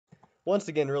Once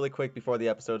again, really quick before the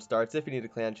episode starts, if you need a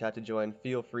clan chat to join,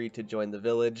 feel free to join the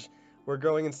village. We're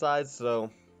growing in size, so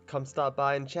come stop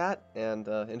by and chat, and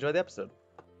enjoy the episode.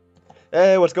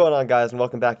 Hey, what's going on, guys, and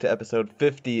welcome back to episode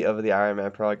 50 of the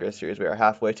Ironman Progress Series. We are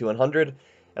halfway to 100,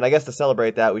 and I guess to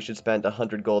celebrate that, we should spend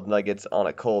 100 gold nuggets on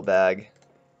a coal bag.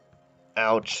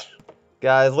 Ouch.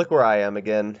 Guys, look where I am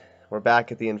again. We're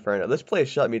back at the Inferno. This place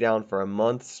shut me down for a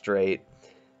month straight.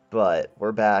 But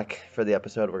we're back for the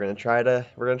episode. We're gonna try to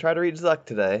reach Zuck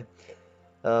today.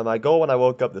 My goal when I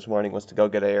woke up this morning was to go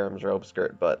get Aram's robe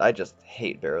skirt, but I just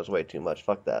hate barrows way too much.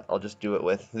 Fuck that. I'll just do it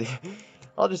with the.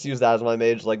 I'll just use that as my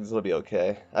mage. Like, this will be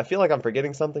okay. I feel like I'm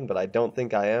forgetting something, but I don't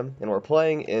think I am. And we're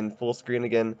playing in full screen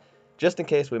again, just in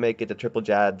case we make it to triple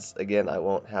Jads again. I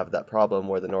won't have that problem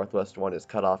where the northwest one is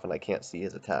cut off and I can't see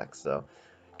his attacks. So,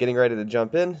 getting ready to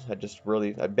jump in.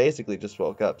 I basically just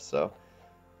woke up. So.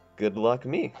 Good luck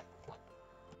me.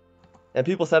 And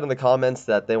people said in the comments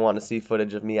that they want to see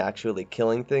footage of me actually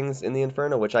killing things in the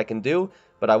Inferno, which I can do,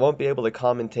 but I won't be able to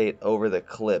commentate over the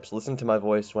clips. Listen to my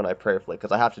voice when I prayer flick,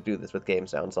 because I have to do this with game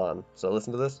sounds on. So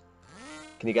listen to this.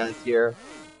 Can you guys hear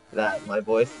that my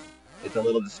voice is a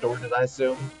little distorted, I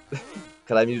assume? Because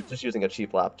I'm just using a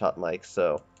cheap laptop mic,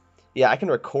 so... Yeah, I can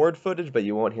record footage, but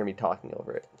you won't hear me talking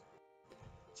over it.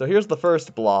 So here's the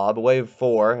first blob, wave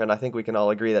 4, and I think we can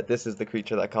all agree that this is the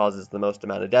creature that causes the most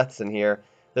amount of deaths in here.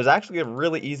 There's actually a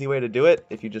really easy way to do it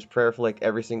if you just prayer flick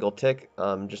every single tick.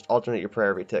 Just alternate your prayer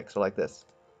every tick, so like this.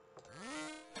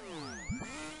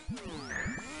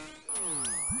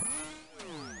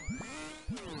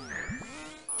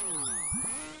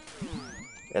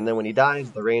 And then when he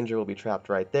dies, the ranger will be trapped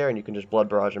right there, and you can just blood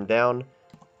barrage him down.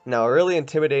 Now, a really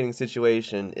intimidating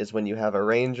situation is when you have a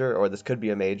ranger, or this could be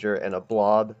a major, and a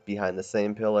blob behind the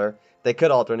same pillar. They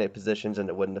could alternate positions and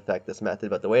it wouldn't affect this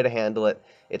method, but the way to handle it,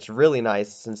 it's really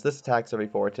nice, since this attacks every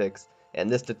 4 ticks, and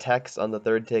this detects on the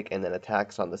 3rd tick and then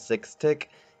attacks on the 6th tick.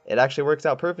 It actually works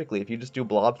out perfectly. If you just do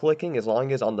blob flicking, as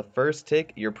long as on the 1st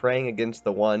tick you're praying against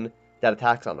the one that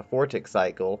attacks on the 4 tick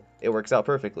cycle, it works out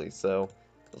perfectly. So,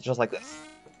 it's just like this.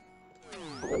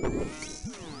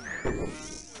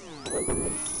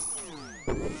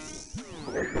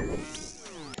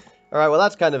 Alright, well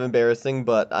that's kind of embarrassing,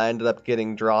 but I ended up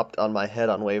getting dropped on my head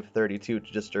on wave 32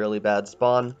 to just a really bad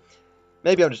spawn.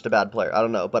 Maybe I'm just a bad player, I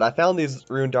don't know, but I found these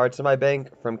rune darts in my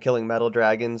bank from killing metal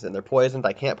dragons, and they're poisoned.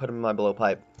 I can't put them in my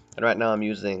blowpipe, and right now I'm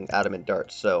using adamant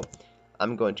darts, so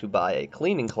I'm going to buy a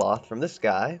cleaning cloth from this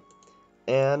guy,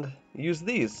 and use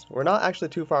these. We're not actually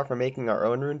too far from making our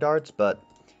own rune darts, but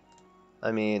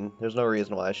I mean, there's no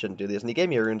reason why I shouldn't do this. And he gave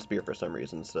me a rune spear for some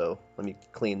reason, so let me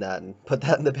clean that and put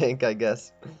that in the bank, I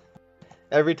guess.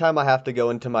 Every time I have to go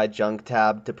into my junk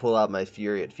tab to pull out my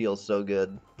fury, it feels so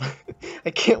good. I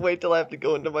can't wait till I have to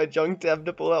go into my junk tab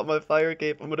to pull out my fire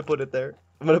cape. I'm gonna put it there.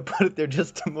 I'm gonna put it there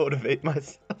just to motivate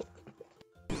myself.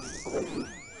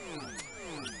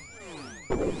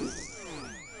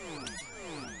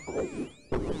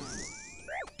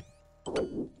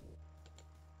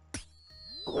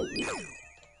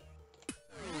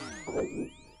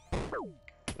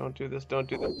 Don't do this, don't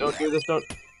do this, don't do this, don't...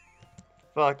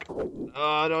 Fuck.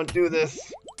 Oh, don't do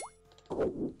this.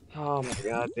 Oh my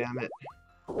god, damn it.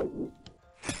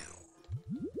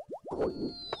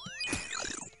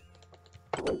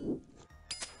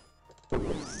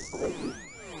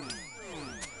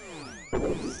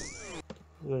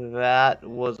 That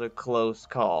was a close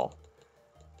call.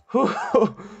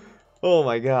 Oh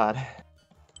my god.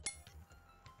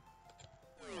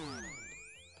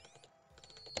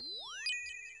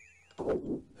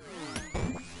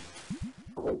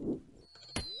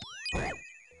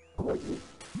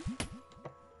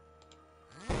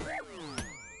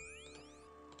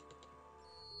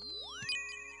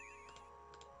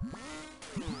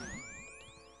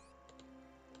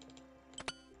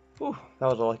 Whew, that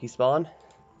was a lucky spawn.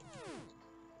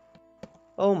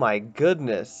 Oh my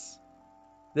goodness.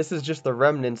 This is just the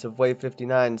remnants of wave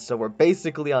 59, so we're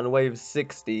basically on wave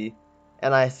 60,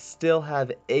 and I still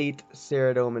have 8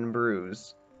 Ceradomin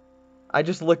brews. I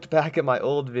just looked back at my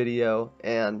old video,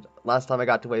 and last time I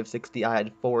got to wave 60, I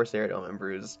had 4 Ceradomin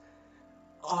brews.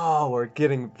 Oh, we're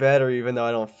getting better even though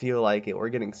I don't feel like it. We're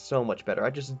getting so much better. I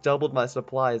just doubled my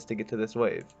supplies to get to this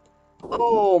wave.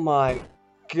 Oh my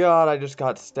god, I just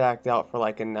got stacked out for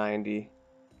like a 90.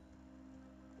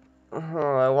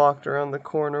 Oh, I walked around the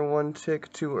corner 1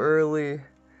 tick too early.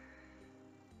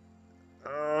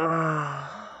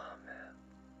 Oh, man.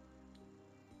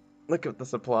 Look at the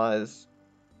supplies.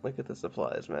 Look at the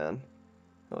supplies, man.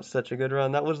 That was such a good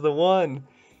run. That was the one.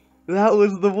 That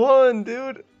was the one,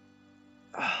 dude.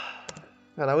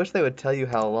 Man, I wish they would tell you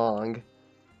how long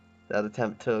that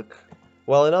attempt took.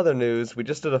 Well, in other news, we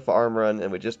just did a farm run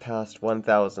and we just passed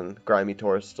 1,000 grimy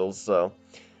torstals, so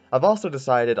I've also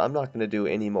decided I'm not going to do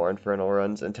any more Infernal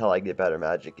runs until I get better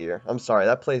magic gear. I'm sorry,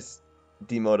 that place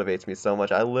demotivates me so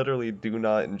much. I literally do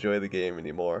not enjoy the game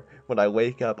anymore. When I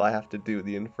wake up, I have to do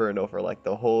the Inferno for like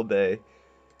the whole day.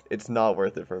 It's not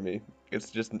worth it for me.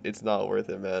 It's not worth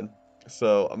it, man.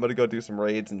 So I'm going to go do some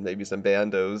raids and maybe some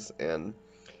bandos and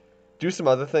do some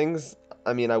other things.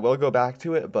 I mean, I will go back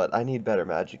to it, but I need better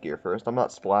magic gear first. I'm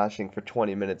not splashing for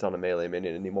 20 minutes on a melee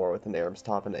minion anymore with an Aram's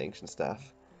Top and an Ancient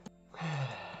Staff.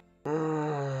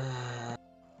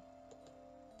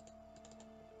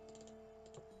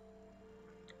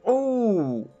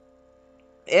 Oh,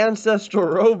 Ancestral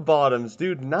Robe Bottoms,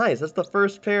 dude, nice. That's the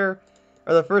first pair,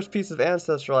 or the first piece of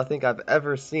Ancestral I think I've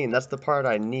ever seen. That's the part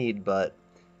I need, but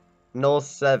Null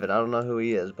 7, I don't know who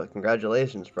he is, but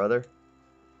congratulations, brother.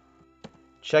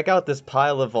 Check out this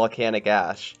pile of volcanic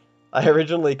ash. I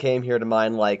originally came here to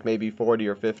mine like maybe 40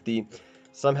 or 50.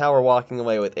 Somehow we're walking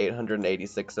away with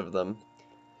 886 of them.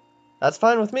 That's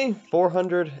fine with me.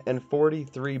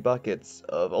 443 buckets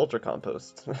of Ultra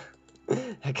Compost.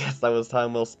 I guess that was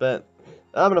time well spent.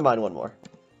 I'm gonna mine one more.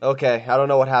 Okay, I don't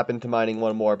know what happened to mining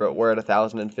one more, but we're at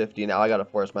 1,050 now. I gotta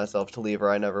force myself to leave or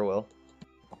I never will.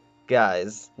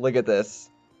 Guys, look at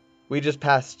this. We just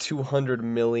passed 200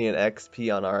 million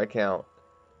XP on our account.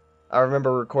 I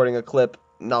remember recording a clip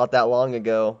not that long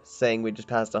ago saying we just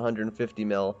passed 150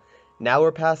 mil. Now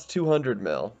we're past 200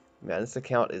 mil. Man, this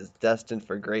account is destined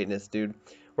for greatness, dude.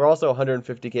 We're also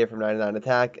 150k from 99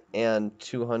 attack and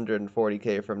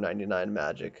 240k from 99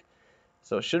 magic.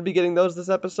 So should be getting those this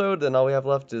episode, then all we have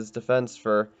left is defense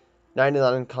for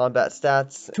 99 combat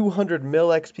stats. 200 mil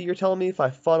XP, you're telling me if I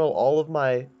funnel all of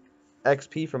my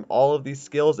XP from all of these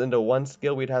skills into one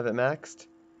skill, we'd have it maxed?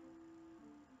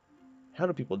 How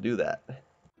do people do that?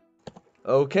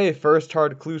 Okay, first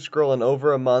hard clue scroll in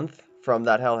over a month from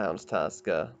that Hellhounds task.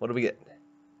 What do we get?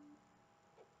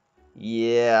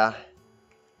 Yeah.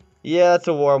 Yeah, it's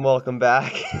a warm welcome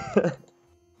back.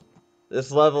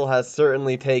 This level has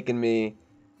certainly taken me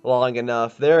long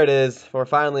enough. There it is. We're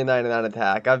finally 99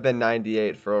 attack. I've been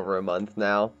 98 for over a month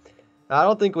now. I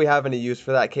don't think we have any use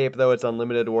for that cape, though. It's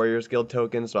unlimited Warriors Guild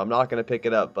token, so I'm not going to pick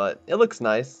it up, but it looks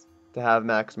nice to have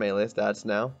max melee stats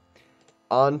now.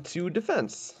 On to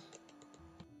defense.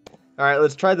 Alright,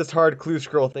 let's try this hard clue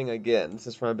scroll thing again. This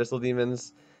is from Abyssal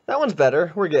Demons. That one's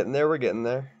better. We're getting there, we're getting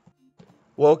there.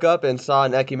 Woke up and saw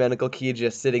an ecumenical key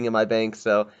just sitting in my bank,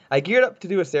 so I geared up to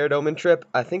do a Saradomin trip.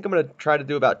 I think I'm going to try to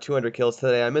do about 200 kills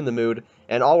today. I'm in the mood,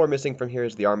 and all we're missing from here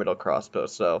is the Armadyl crossbow,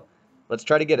 so let's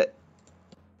try to get it.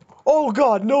 Oh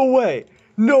god, no way!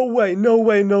 No way, no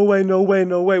way, no way, no way,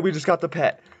 no way. We just got the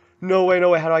pet. No way, no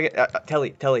way. How do I get...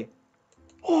 Telly.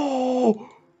 Oh!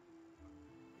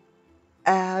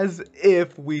 As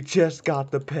if we just got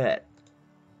the pet.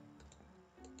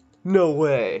 No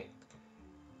way.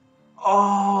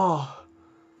 Oh.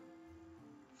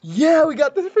 Yeah, we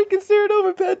got the freaking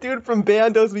Saradomin pet, dude. From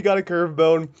Bandos, we got a curve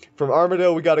bone. From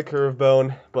Armadyl, we got a curve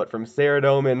bone. But from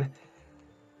Saradomin,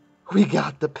 we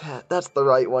got the pet. That's the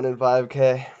right one in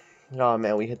 5k. Oh,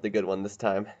 man, we hit the good one this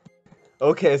time.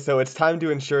 Okay, so it's time to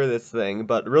ensure this thing.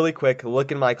 But really quick,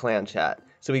 look in my clan chat.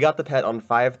 So we got the pet on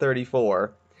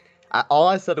 534. All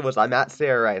I said was, I'm at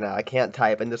Sarah right now. I can't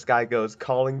type. And this guy goes,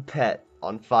 calling pet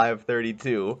on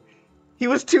 532. He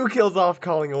was 2 kills off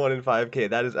calling a 1 in 5k.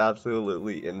 That is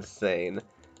absolutely insane.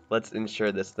 Let's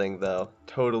ensure this thing, though.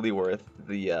 Totally worth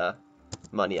the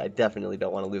money. I definitely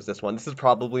don't want to lose this one. This is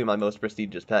probably my most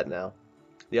prestigious pet now.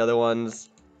 The other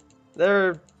ones,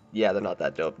 they're not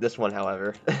that dope. This one,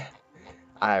 however,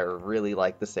 I really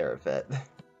like the Sarah pet.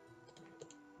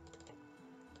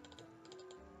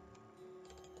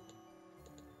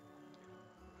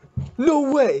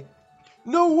 No way!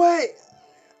 No way!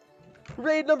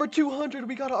 Raid number 200,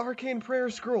 we got an Arcane Prayer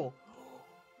Scroll.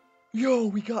 Yo,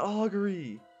 we got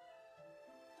Augury.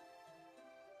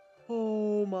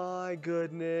 Oh my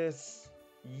goodness.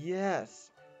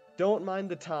 Yes. Don't mind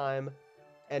the time,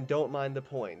 and don't mind the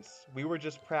points. We were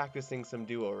just practicing some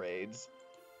duo raids,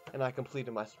 and I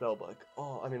completed my spell book.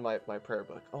 Oh, I mean my prayer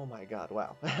book. Oh my god,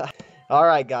 wow.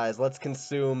 Alright guys, let's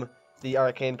consume the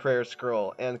Arcane Prayer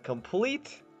Scroll and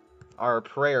complete our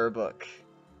prayer book.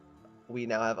 We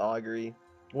now have Augury.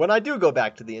 When I do go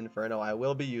back to the Inferno, I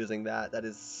will be using that. That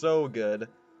is so good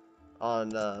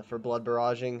on for blood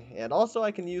barraging, and also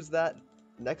I can use that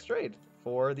next raid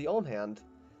for the Ulm Hand.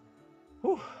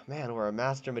 Whew, man, we're a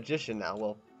master magician now.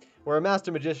 Well, we're a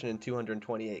master magician in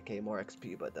 228k more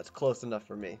XP, but that's close enough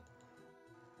for me.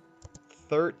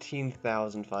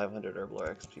 13,500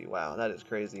 Herblore XP. Wow, that is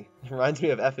crazy. It reminds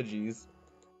me of effigies.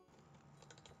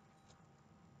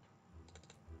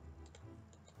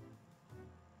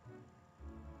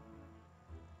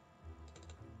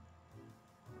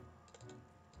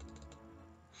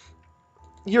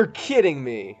 You're kidding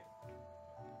me.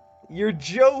 You're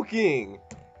joking.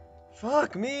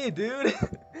 Fuck me, dude.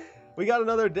 We got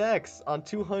another Dex. On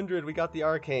 200, we got the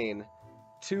Arcane.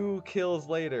 2 kills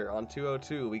later, on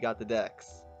 202, we got the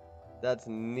Dex. That's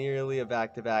nearly a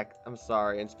back-to-back. I'm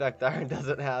sorry, Inspect Iron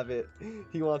doesn't have it.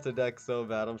 He wants a Dex so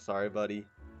bad. I'm sorry, buddy.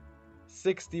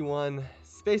 61.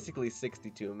 It's basically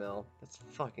 62 mil. That's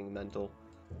fucking mental.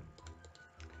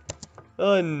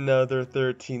 Another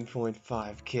 13.5k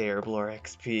Herblore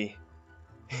XP.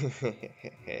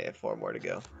 4 more to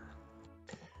go.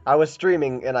 I was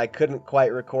streaming and I couldn't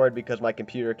quite record because my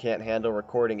computer can't handle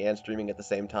recording and streaming at the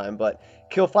same time, but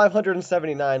kill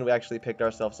 579, we actually picked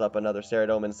ourselves up another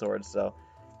Ceradomin sword, so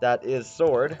that is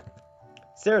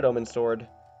Ceradomin sword,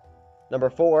 number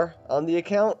 4 on the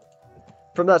account.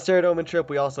 From that Ceradomin trip,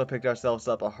 we also picked ourselves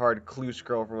up a hard clue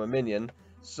scroll from a minion,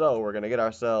 so we're gonna get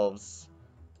ourselves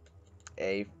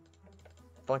a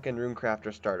fucking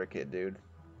Runecrafter starter kit, dude.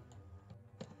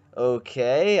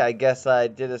 Okay, I guess I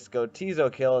did a Scotizo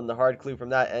kill, and the hard clue from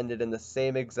that ended in the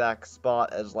same exact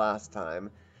spot as last time.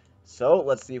 So,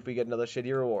 let's see if we get another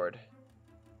shitty reward.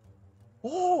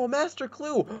 Oh, a Master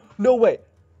Clue! No way!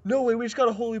 No way, we just got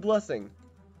a Holy Blessing!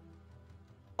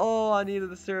 Oh, I needed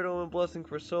the Ceradomin Blessing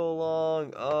for so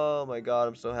long. Oh my god,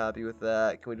 I'm so happy with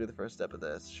that. Can we do the first step of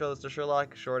this? Show this to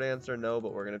Sherlock? Short answer, no,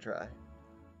 but we're gonna try.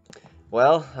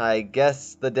 Well, I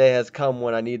guess the day has come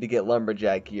when I need to get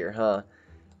Lumberjack gear, huh?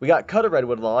 We got cut a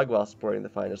redwood log while sporting the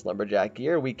finest lumberjack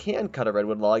gear. We can cut a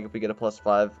redwood log if we get a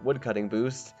 +5 woodcutting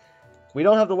boost. We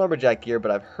don't have the lumberjack gear, but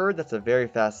I've heard that's a very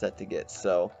fast set to get,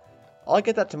 so I'll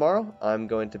get that tomorrow. I'm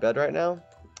going to bed right now.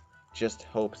 Just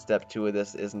hope step 2 of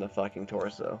this isn't a fucking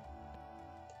torso.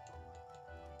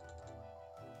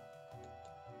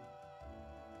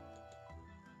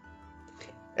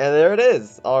 And there it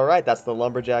is. Alright, that's the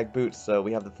lumberjack boots, so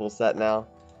we have the full set now.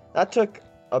 That took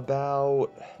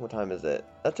about, what time is it?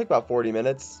 That took about 40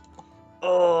 minutes.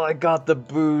 Oh, I got the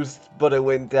boost, but it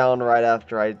went down right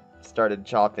after I started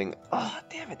chopping. Oh,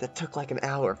 damn it, that took like an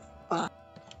hour. Ah.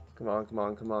 Come on, come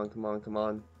on, come on, come on, come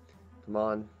on. Come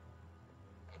on.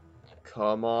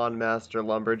 Come on, Master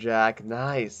Lumberjack.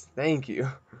 Nice, thank you.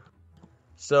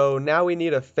 So now we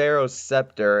need a Pharaoh's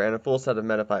Scepter and a full set of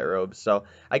Metaphyte robes. So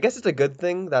I guess it's a good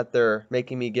thing that they're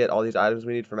making me get all these items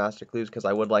we need for Master Clues, because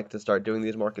I would like to start doing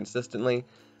these more consistently.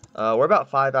 We're about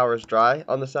 5 hours dry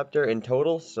on the Scepter in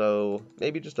total, so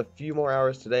maybe just a few more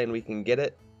hours today and we can get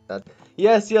it.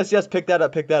 Yes, yes, yes, pick that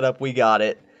up, we got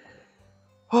it.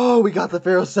 Oh, we got the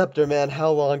Pharaoh's Scepter, man.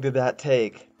 How long did that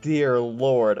take? Dear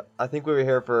Lord. I think we were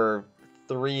here for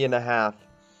 3.5,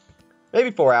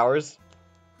 maybe 4 hours.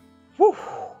 Whew,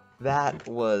 that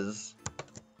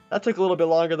took a little bit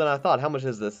longer than I thought. How much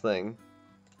is this thing?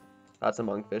 That's a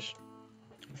monkfish.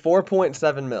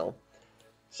 4.7 mil.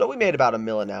 So we made about $1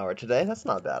 mil an hour today. That's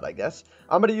not bad, I guess.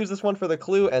 I'm going to use this one for the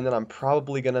clue, and then I'm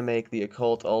probably going to make the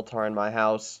occult altar in my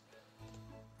house.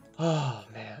 Oh,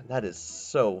 man, that is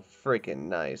so freaking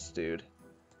nice, dude.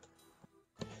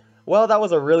 Well, that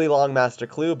was a really long Master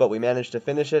Clue, but we managed to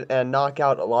finish it and knock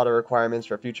out a lot of requirements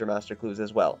for future Master Clues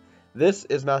as well. This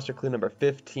is Master Clue number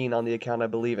 15 on the account, I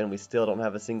believe, and we still don't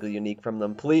have a single unique from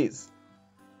them. Please.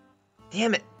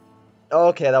 Damn it.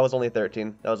 Okay, that was only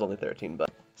 13. That was only 13, but...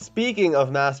 Speaking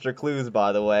of Master Clues,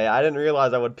 by the way, I didn't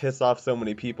realize I would piss off so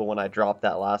many people when I dropped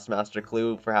that last Master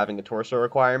Clue for having a torso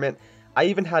requirement. I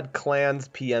even had clans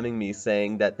PMing me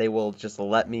saying that they will just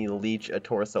let me leech a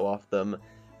torso off them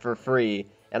for free,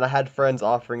 and I had friends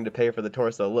offering to pay for the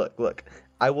torso. Look,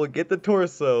 I will get the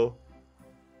torso.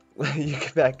 You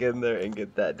get back in there and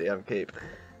get that damn cape.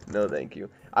 No, thank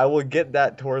you. I will get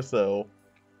that torso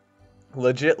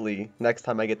legitly next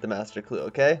time I get the Master Clue,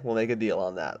 okay? We'll make a deal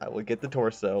on that. I will get the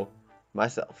torso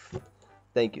myself.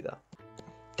 Thank you, though.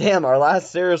 Damn, our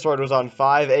last Cerasword was on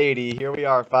 580. Here we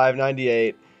are,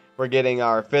 598. We're getting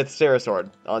our 5th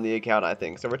Cerasword on the account, I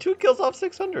think. So we're 2 kills off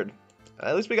 600.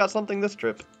 At least we got something this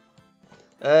trip.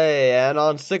 Hey, and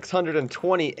on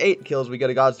 628 kills, we get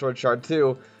a God Sword Shard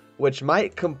 2, which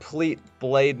might complete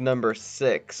blade number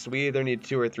 6. We either need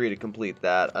 2 or 3 to complete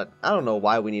that. I don't know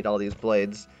why we need all these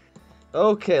blades.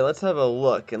 Okay, let's have a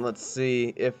look, and let's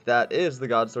see if that is the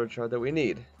God Sword Shard that we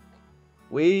need.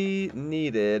 We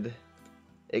needed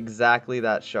exactly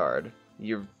that shard.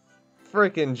 You're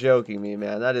freaking joking me,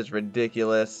 man. That is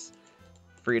ridiculous.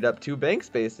 Freed up 2 bank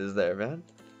spaces there, man.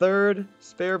 3rd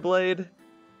spare blade.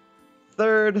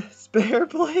 3rd spare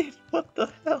blade? What the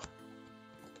hell?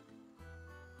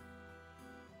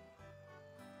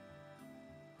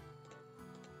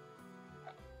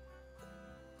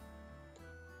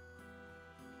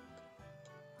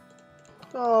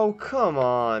 Oh, come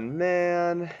on,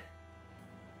 man.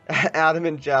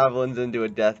 adamant javelins into a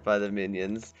death by the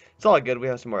minions. It's all good. We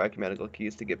have some more ecumenical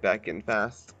keys to get back in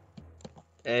fast.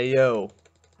 Hey yo.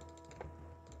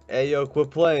 Hey yo, quit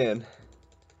playing.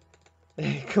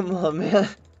 Hey, come on, man.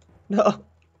 No.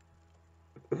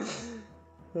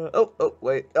 Oh,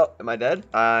 wait. Oh, am I dead?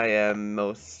 I am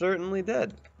most certainly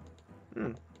dead.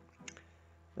 And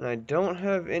I don't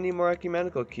have any more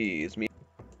ecumenical keys.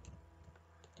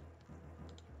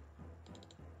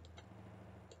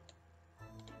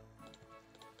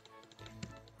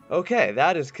 Okay,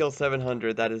 that is kill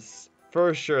 700. That is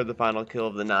for sure the final kill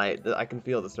of the night. I can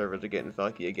feel the servers are getting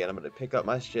funky again. I'm going to pick up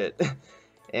my shit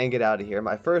and get out of here.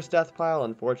 My first death pile,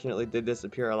 unfortunately, did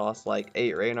disappear. I lost like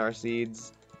 8 Raynar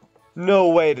seeds. No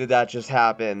way did that just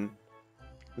happen.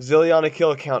 Zilliana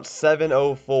kill count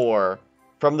 704.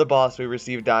 From the boss, we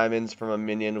received diamonds. From a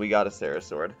minion, we got a Sarah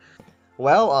sword.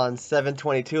 Well, on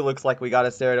 722, looks like we got a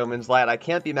Ceradomin's Light. I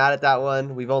can't be mad at that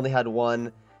one. We've only had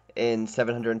one in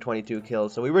 722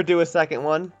 kills, so we were due a second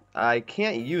one. I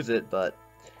can't use it, but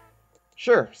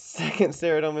sure, second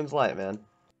Ceradomin's Light, man.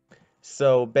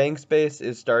 So bank space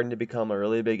is starting to become a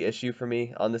really big issue for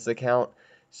me on this account.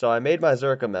 So I made my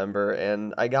Zerka member,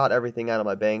 and I got everything out of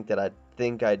my bank that I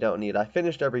think I don't need. I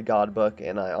finished every god book,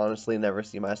 and I honestly never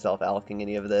see myself alching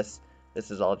any of this.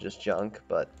 This is all just junk,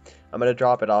 but I'm going to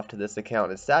drop it off to this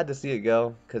account. It's sad to see it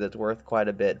go, because it's worth quite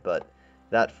a bit, but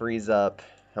that frees up,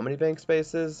 how many bank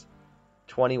spaces?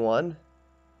 21?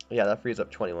 Yeah, that frees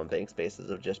up 21 bank spaces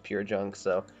of just pure junk,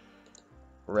 so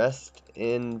rest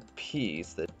in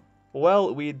peace.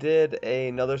 Well, we did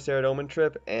another Ceradomin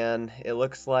trip, and it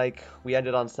looks like we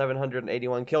ended on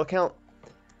 781 kill count.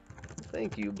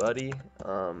 Thank you, buddy.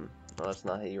 Oh, that's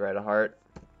not how you write a heart.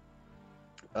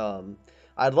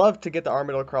 I'd love to get the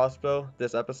Armadillo crossbow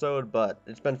this episode, but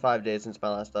it's been 5 days since my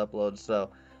last upload, so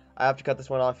I have to cut this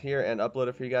one off here and upload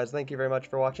it for you guys. Thank you very much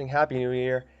for watching. Happy New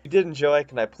Year. If you did enjoy,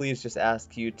 can I please just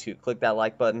ask you to click that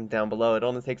like button down below. It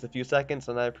only takes a few seconds,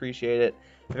 and I appreciate it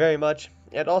very much.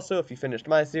 And also, if you finished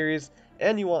my series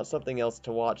and you want something else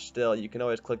to watch still, you can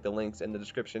always click the links in the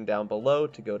description down below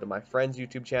to go to my friend's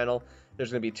YouTube channel.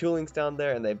 There's going to be 2 links down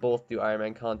there, and they both do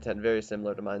Ironman content very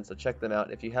similar to mine, so check them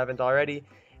out if you haven't already.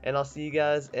 And I'll see you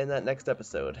guys in that next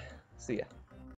episode. See ya.